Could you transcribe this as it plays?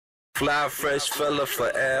Fly fresh fella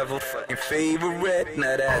forever, fucking favorite.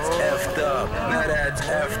 Now that's effed up, now that's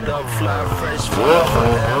effed up. Fly fresh fella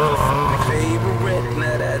forever, fucking favorite.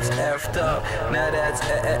 Now that's effed up, now that's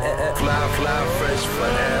fly fresh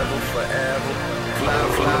forever, forever. Fly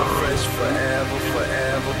fresh forever,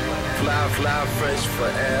 forever. Fly fresh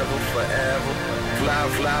forever, forever.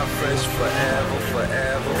 Fly fresh forever,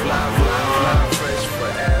 forever. Fly fresh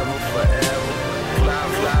forever, forever.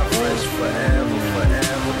 Fly fresh forever, forever.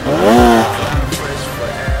 Fly fresh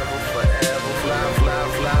forever, forever.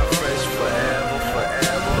 Fly fresh forever,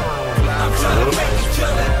 forever. I'm trying to make you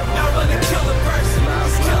kill it, not really kill a person.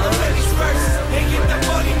 Just kill him in his verses and get the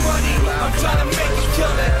money. I'm trying to make you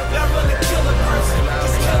kill it, not really kill a person.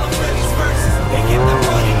 Just kill him in his verses and get the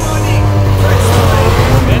money.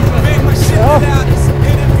 Make my shit out, and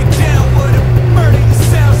if you down with it, murder your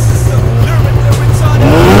sound system. Lyrics on it.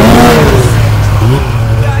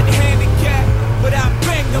 Not handicapped, but I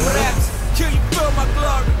bang them raps. Till you feel my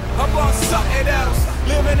glory, I'm on something else.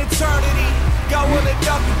 Living eternity, got one of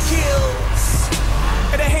double kills.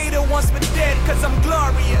 And a hater wants me dead cause I'm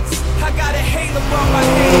glorious. I got a halo on my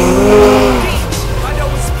head. I know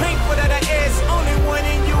it's painful that I is only one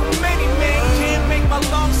in you. Many men can't make my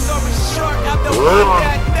long story short. I'm the one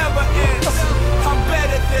that never ends. I'm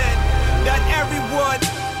better than not everyone,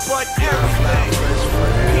 but everything.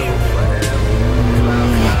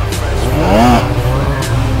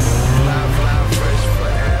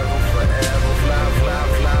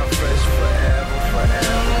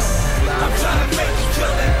 I'm trying to make you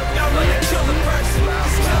kill it, not really kill a person.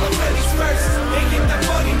 Just kill him in his verses and get the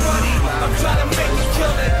money. I'm trying to make you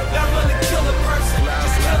kill it, not really kill a person.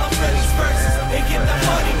 Just kill him in his verses and get the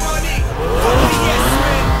money. Yes,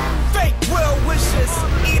 man, fake well wishes.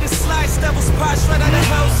 Eat a slice, devil's pie straight out of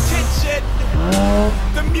Hell's Kitchen.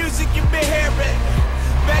 The music you've been hearing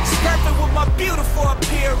matches perfect with my beautiful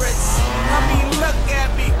appearance. I mean, look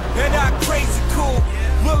at me, and I'm crazy cool.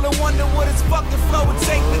 Really wonder what his fucking flow would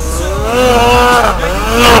take me to. And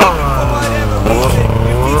you love me for whatever reason.